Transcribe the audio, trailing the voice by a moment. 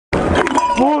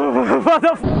What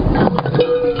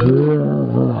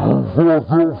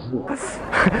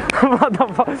the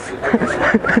fuck?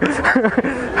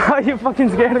 You fucking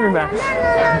scared me, man.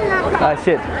 Ah,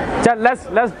 shit. Chal,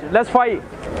 let's fight.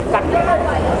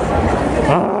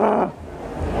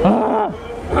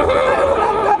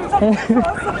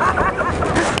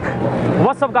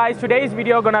 What's up, guys? Today's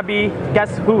video gonna be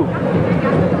Guess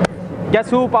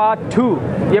Who Part 2।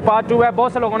 ये part 2 है।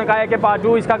 बहुत से लोगों ने कहा है कि पार्ट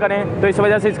 2 इसका करें, तो इस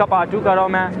वजह से इसका पार्ट 2 कर रहा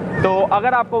हूँ मैं। तो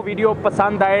अगर आपको वीडियो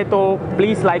पसंद आए तो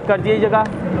प्लीज़ लाइक कर दीजिएगा,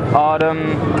 और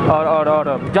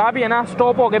जहाँ भी है ना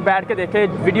स्टॉप हो के बैठ के देखे।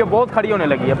 वीडियो बहुत खड़ी होने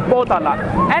लगी है, बहुत आला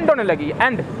एंड होने लगी है,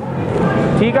 एंड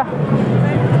ठीक है।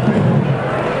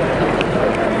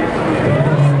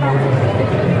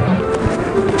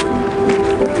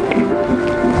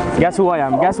 Guess who I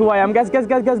am? Guess who I am? Guess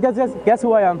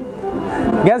who I am?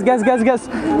 Guess.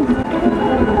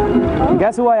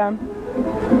 Guess who I am?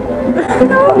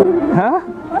 Huh?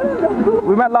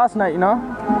 We met last night, you know?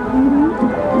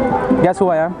 Guess who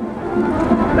I am?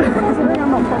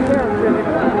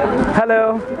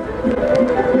 Hello.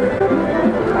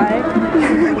 Hi.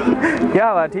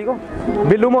 क्या बात, ठीक हो?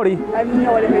 बिल्लू मोड़ी?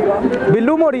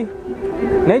 बिल्लू मोड़ी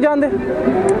नहीं जानते?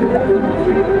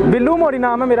 बिल्लू मोड़ी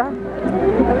नाम है मेरा।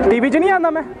 टीवी च नहीं आता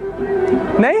मैं?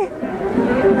 नहीं?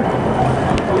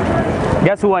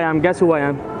 Guess who I am? Guess who I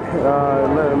am?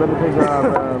 Let me think.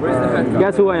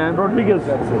 Guess who I am? Rodriguez.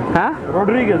 हाँ?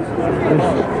 Rodriguez.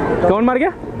 कौन मर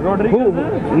गया? Rodriguez.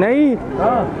 नहीं।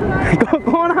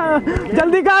 कौन है?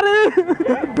 जल्दी कर।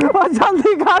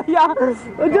 जल्दी कर यार।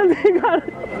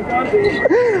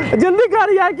 जल्दी कर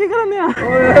यार, की करने यार?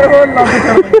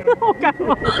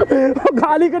 वो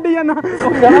गाली कटी है ना।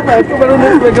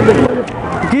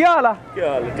 क्या हाल है?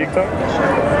 ठीक ठाक।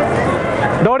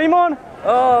 डोरीमोन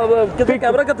किथे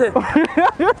कैमरा किथे?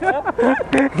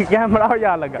 कैमरा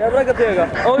यार लगा। कैमरा किथे हैगा?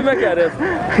 ओ मैं कह रहा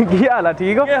की हाल है?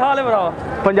 ठीक हो? क्या हाल है भरा?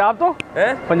 पंजाब तो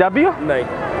हैं? पंजाबी हो? नहीं,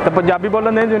 तो पंजाबी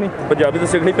बोलन दे जो नहीं। पंजाबी तो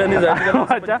सीखनी पैनी जाएगी।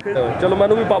 अच्छा चलो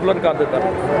मैंने भी पॉपुलर कर देता।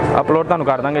 अपलोड ਤੁਹਾਨੂੰ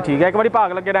ਕਰ ਦਾਂਗੇ, ਠੀਕ ਹੈ। ਇੱਕ ਵਾਰੀ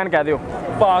ਭਾਗ ਲੱਗੇ ਰਹਿਣ ਕਹਿ ਦਿਓ।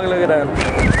 भाग लगे रहन।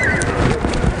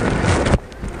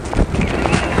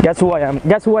 Guess who I am?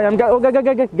 Guess who I am?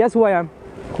 Guess who I am?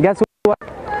 Guess who?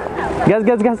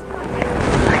 Guess.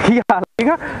 ਕੀ ਹਾਲ ਠੀਕ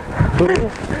ਆ?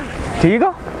 ਠੀਕ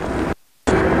ਹੋ?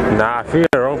 Nah, I feel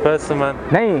the wrong person, man.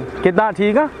 ਨਹੀਂ ਕਿੱਦਾਂ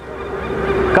ਠੀਕ ਆ?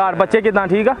 ਘਰ ਬੱਚੇ ਕਿੱਦਾਂ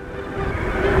ਠੀਕ ਆ?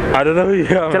 I don't know who you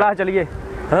are. ਚਲਾ ਚਲੀਏ।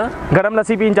 Huh? ਗਰਮ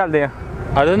ਲੱਸੀ ਪੀਣ ਚੱਲਦੇ ਆ।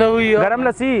 I don't know who you are. गरम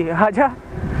लस्सी आजा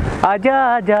आजा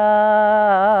आजा,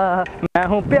 मैं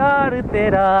हूँ प्यार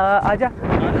तेरा आजा। I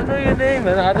don't know your name,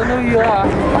 man. I don't know who you are.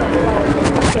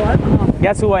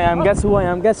 Guess who I am? Guess who I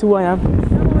am? Guess who I am?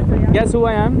 Guess who I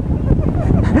am?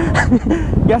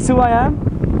 Guess who I am?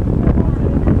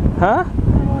 Huh?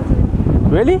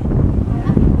 Really?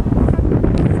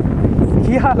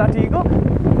 ਕੀ ਹਾਲ ਆ? ਠੀਕ ਹੋ?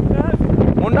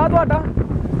 ਮੁੰਡਾ ਤੁਹਾਡਾ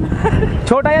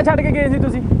ਛੋਟਾ ਜਿਹਾ ਛੱਡ ਕੇ ਗਏ ਸੀ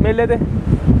ਤੁਸੀਂ ਮੇਲੇ ਤੇ?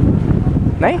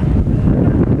 ਨਹੀਂ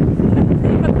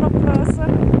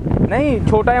नहीं,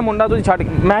 छोटा या मुंडा तुझे छड़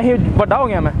मैं ही बड़ा हो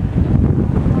गया। मैं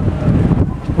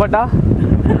बड़ा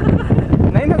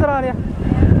नहीं नजर आ रहा।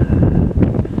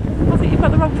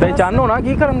 पहचानो ना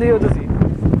की करन दे हो तुसी।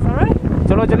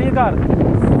 चलो चलिए घर।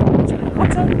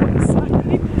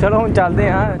 चलो हम चलते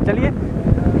हैं। चलिए।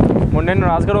 मुंडे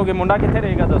नाराज करोगे? मुंडा कितने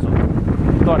रहेगा दसो?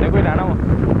 ਤੁਹਾਡੇ कोई रहना वा?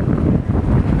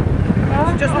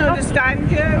 Just understand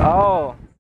you. Oh.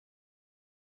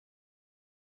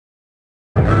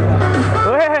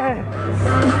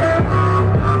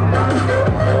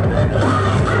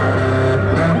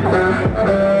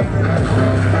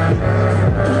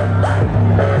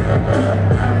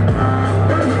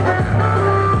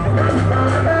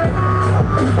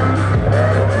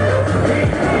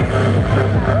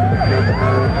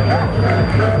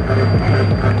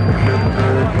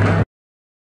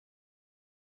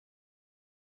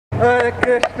 Hare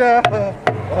Krishna,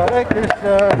 Hare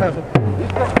Krishna,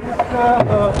 Krishna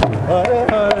Hare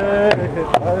Hare,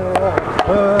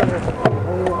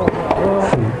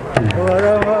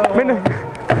 मैंने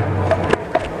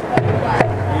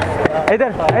इधर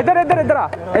इधर इधर इधर आ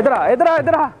इधर आ इधर आ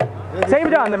इधर आ। सही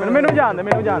बजान दे मैनू बजान दे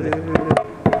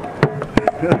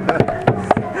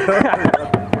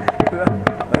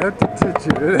I have to teach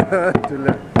you.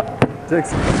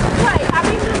 Takes. Wait, have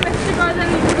you done Mr. Gordon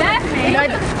Jeremy? No,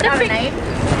 that's not a name.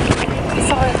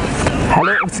 Sorry.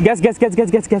 Hello, guess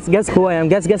who I am?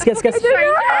 Guess.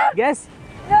 Guess.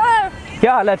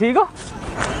 क्या हाल है? ठीक हो?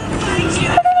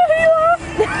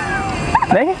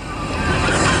 नहीं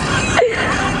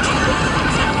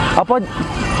आप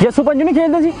जसू पंज नहीं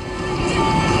खेलते जी?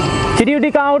 चिड़ी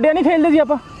उड़ी कहाँ उड्डिया नहीं खेलते जी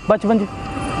आप बचपन च?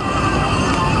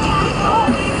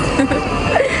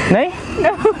 नहीं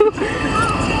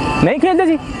नहीं खेलते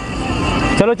जी?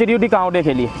 चलो चिड़ी उड़ी कहाँ उड़े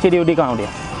खेलिए, चिड़ी उड़ी कहाँ उड़े,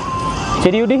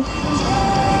 चिड़ी उड़ी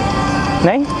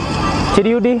नहीं,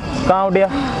 चिड़ी उड़ी कहाँ उड़िया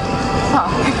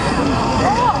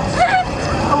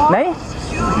नहीं?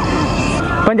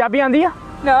 पंजाबी आंदी है?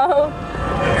 No.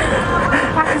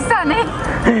 Pakistani.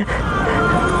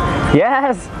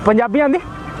 यस, पंजाबी आंदी?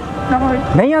 No.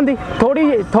 नहीं आंदी,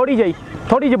 थोड़ी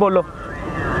जी बोलो।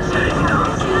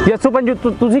 यस्सू पंजू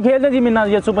तुसी खेलदे जी मेरे नाल,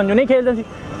 यस्सू पंजू नहीं खेलदे जी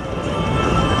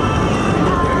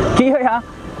की होया?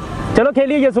 चलो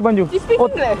खेलिए Yesu Panju. Do you speak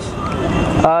English?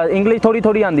 English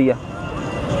थोड़ी आंदी है,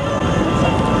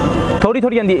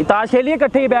 थोड़ी आंदी है। ताश खेलिए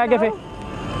इकट्ठे ही बैठ के, फिर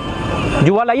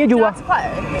जुआ लाइए, जुआ।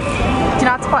 Do you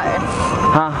know how to play?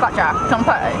 हाँ Blackjack. Don't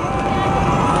play.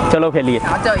 चलो खेलिए।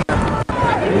 I'll tell you.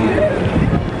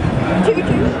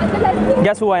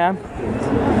 Guess who I am?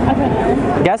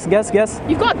 Guess.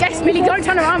 You've got to guess, Millie. Don't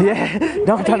turn around. Yeah,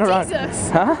 don't turn Are you around. Jesus?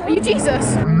 Huh? Are you Jesus?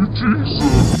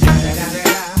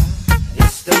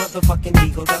 It's the motherfucking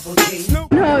Eagle Double G. No,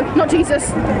 not Jesus.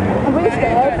 I'm really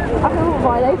scared. I feel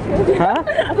violated. Huh?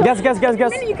 Guess.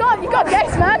 Millie, you got to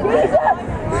guess, man.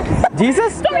 Jesus?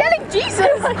 Stop yelling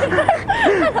Jesus.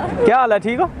 क्या हाल है,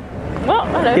 ठीक हो? What?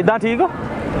 Hello. किद्दां ठीक हो?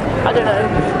 I don't know.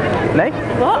 नहीं?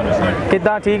 What?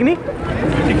 किद्दां ठीक नहीं?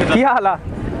 की हाल है?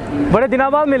 बड़े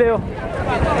दिनों बाद मिले हो।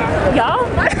 Yeah.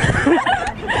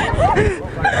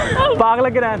 पाग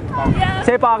लगे रहन,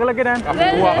 से पाग लगे रहन,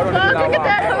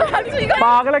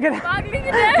 पाग लगे रहन,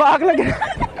 पाग लगे।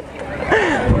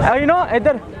 यू नो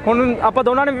इधर हुन ਆਪਾਂ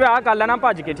ਦੋਨਾਂ ਨੇ ਵਿਆਹ ਕਰ ਲੈਣਾ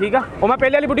ਭੱਜ ਕੇ, ਠੀਕ ਆ? ਉਹ ਮੈਂ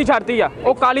ਪਹਿਲੇ ਵਾਲੀ ਬੁੱਢੀ ਛੱਡਤੀ ਆ,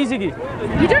 ਉਹ ਕਾਲੀ ਸੀਗੀ।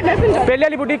 You don't know Punjabi. ਪਹਿਲੇ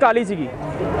ਵਾਲੀ ਬੁੱਢੀ ਕਾਲੀ ਸੀਗੀ,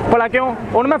 ਭਲਾ ਕਿਉਂ?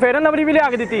 ਉਹਨੂੰ ਮੈਂ ਫੇਰਨ ਲਵਲੀ ਵੀ ਲਿਆ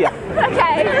ਕੇ ਦਿੱਤੀ ਆ।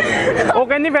 Okay. ਉਹ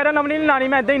ਕਹਿੰਦੀ ਫੇਰਨ ਲਵਲੀ ਨਹੀਂ ਲਾਣੀ,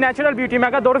 ਮੈਂ ਇਦਾਂ ਹੀ ਨੈਚੁਰਲ ਬਿਊਟੀ। ਮੈਂ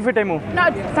ਕਿਹਾ ਦੁਰ ਫਿੱਟੇ ਮੂੰਹ, No,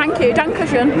 thank you. Don't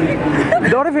cushion.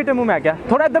 ਦੁਰ ਫਿੱਟੇ ਮੂੰਹ। ਮੈਂ ਕਿਹਾ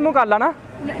ਥੋੜਾ ਇੱਧਰ ਮੂੰਹ ਕਰ ਲਾ ਨਾ।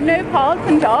 Nepal,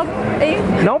 Punjab.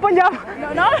 No Punjab,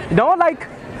 No. No like.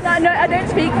 No, I don't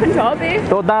speak Punjabi.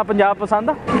 तो उदा पंजाब पसंद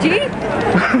आ? G.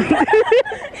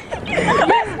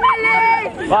 Yes,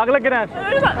 Millie. पाग लगे रहन।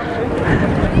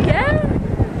 Yeah.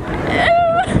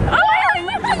 Oh,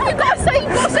 you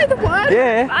gotta say the word.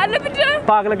 Yeah. Alligator.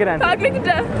 पाग लगे रहन,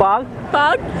 Alligator. पाग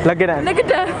Bug. लगे रहन,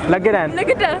 Alligator. लगे रहन,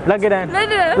 Alligator. लगे रहन,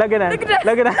 लगे रहन,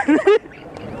 लगे रहन।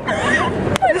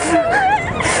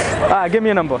 give me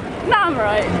a number. No, I'm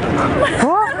right.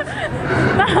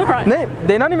 No, I'm right. नहीं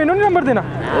देना नहीं, मैनू नहीं नंबर देना।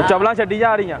 चवला छड्डी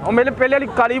जा रही हैं। ਉਹ ਮੇਰੇ ਪਹਿਲੇ ਵਾਲੀ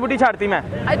ਕਾਲੀ ਬੁੱਢੀ ਛੱਡਤੀ ਮੈਂ।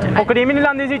 ਉਹ ਕਰੀਮ ਹੀ ਨਹੀਂ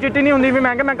ਲਾਉਂਦੀ ਸੀ, ਚਿੱਟੀ ਨਹੀਂ ਹੁੰਦੀ ਵੀ।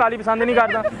 ਮੈਂ ਕਿਹਾ ਮੈਂ ਕਾਲੀ ਪਸੰਦ ਨਹੀਂ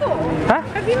ਕਰਦਾ। ਹੈ?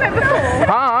 Have you met before?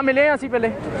 ਹਾਂ ਮਿਲੇ ਅਸੀਂ ਪਹਿਲੇ।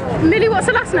 Millie, what's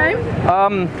the last name?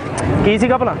 ਕੀ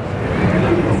ਸੀਗਾ ਭਲਾ?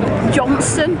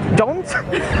 Johnson.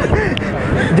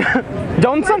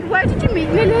 Johnson. Where did you meet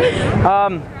Millie?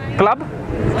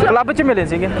 Club च मिले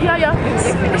सीगे, Yeah.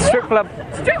 Strip club.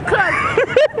 Strip club.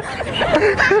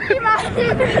 Thank you,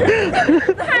 Matthew.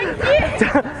 Thank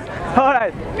you. All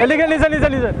right, listen.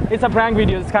 It's a prank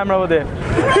video. It's camera over there.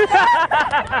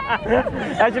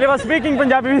 Actually, I was speaking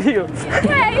Punjabi with you.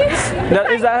 Okay.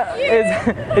 Is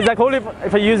that cool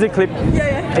if I use the clip?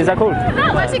 Yeah. Is that cool?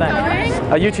 Where's it going?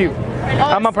 YouTube.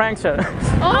 I'm a prankster.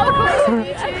 Oh,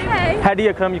 okay. Hadi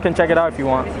Akram, you can check it out if you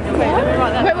want.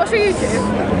 Wait, what's your YouTube?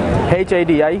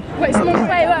 HADI. Wait, someone,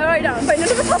 wait down. Wait,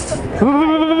 none of us have to.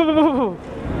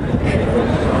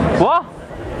 What?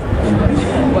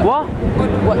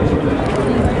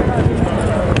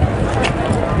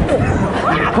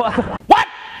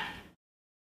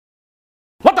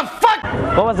 What the fuck?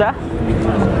 What was that?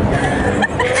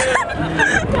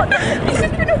 This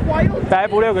has been a wild. पैसे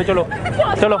पूरे हो गए, चलो।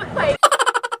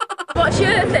 What's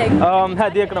your thing?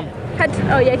 Hadi Akram.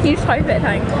 Oh yeah, can you just type it?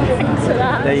 Thanks for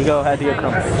that. There you go, Hadi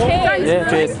Akram. Cheers. Yeah,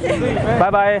 cheers.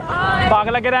 Bye bye.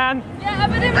 Pagal lage rahan.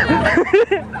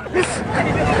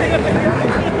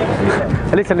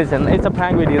 Listen. It's a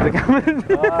prank video.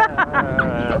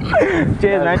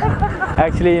 Cheers, man.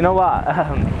 Actually, you know what?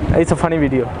 It's a funny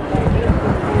video.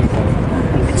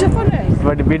 It's a funny.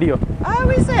 But video. Oh,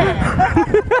 is it?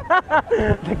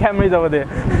 The camera is over there.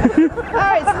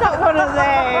 Oh, it's not one of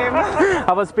them.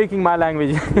 I was speaking my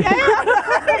language.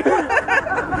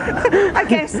 I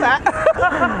guess that.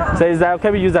 So is that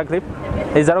okay? We use that clip.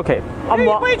 Is that okay?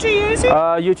 Where'd you use it?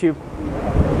 YouTube.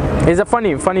 It's a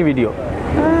funny video.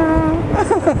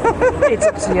 It's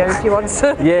up to you if you want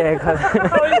to. Yeah,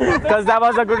 because that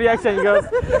was a good reaction. He goes,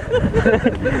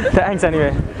 thanks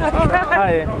anyway.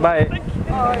 Hi, bye.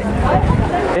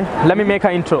 Let me make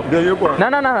an intro. Yeah, you go. No,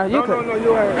 you can. No,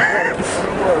 you are.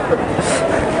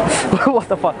 What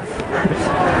the fuck?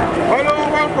 Hello,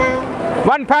 welcome.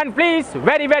 1 pound, please.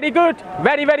 Very, very good.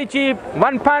 Very, very cheap.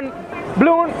 1 pound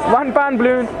balloon. 1 pound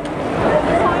balloon.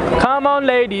 Come on,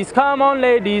 ladies. Come on,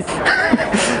 ladies.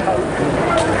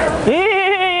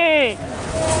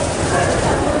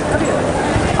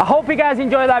 I hope you guys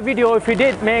enjoyed that video. If you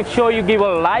did, make sure you give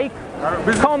a like,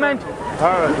 comment.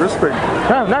 Alright, respect.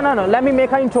 No. Let me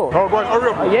make an intro. Oh, go on,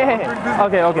 hurry up. Yeah.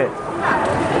 Okay.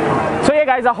 So yeah,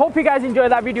 guys, I hope you guys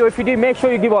enjoyed that video. If you did, make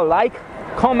sure you give a like,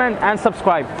 comment, and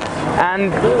subscribe.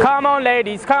 And come on,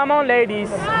 ladies.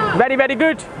 Very, very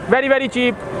good. Very, very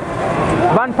cheap.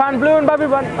 £1 balloon, baby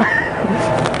one.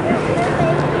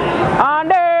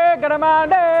 Ande,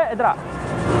 garamande, idra.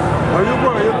 Are you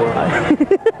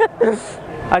going?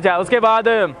 अच्छा उसके बाद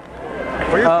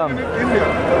Are you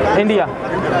in India?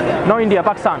 India,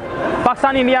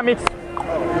 Pakistan India mix.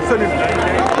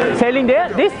 Sailing there.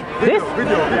 This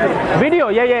video.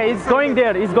 Yeah. It's going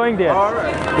there. All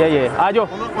right. Yeah. आजो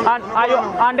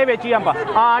अंडे बेची हम पा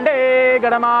अंडे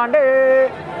गरम अंडे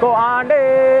को अंडे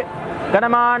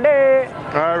गरम अंडे.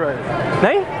 All right.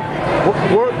 नहीं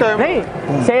Work time. नहीं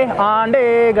say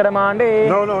अंडे गरम अंडे.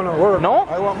 No. Work. No?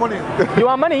 I want money. You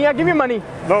want money? Yeah, give me money.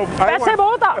 No. पैसे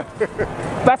बहुत आ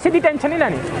पैसे की टेंशन नहीं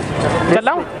लेनी. चल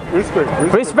रहा हूँ.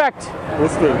 Respect.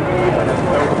 Respect.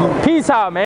 Peace out, man.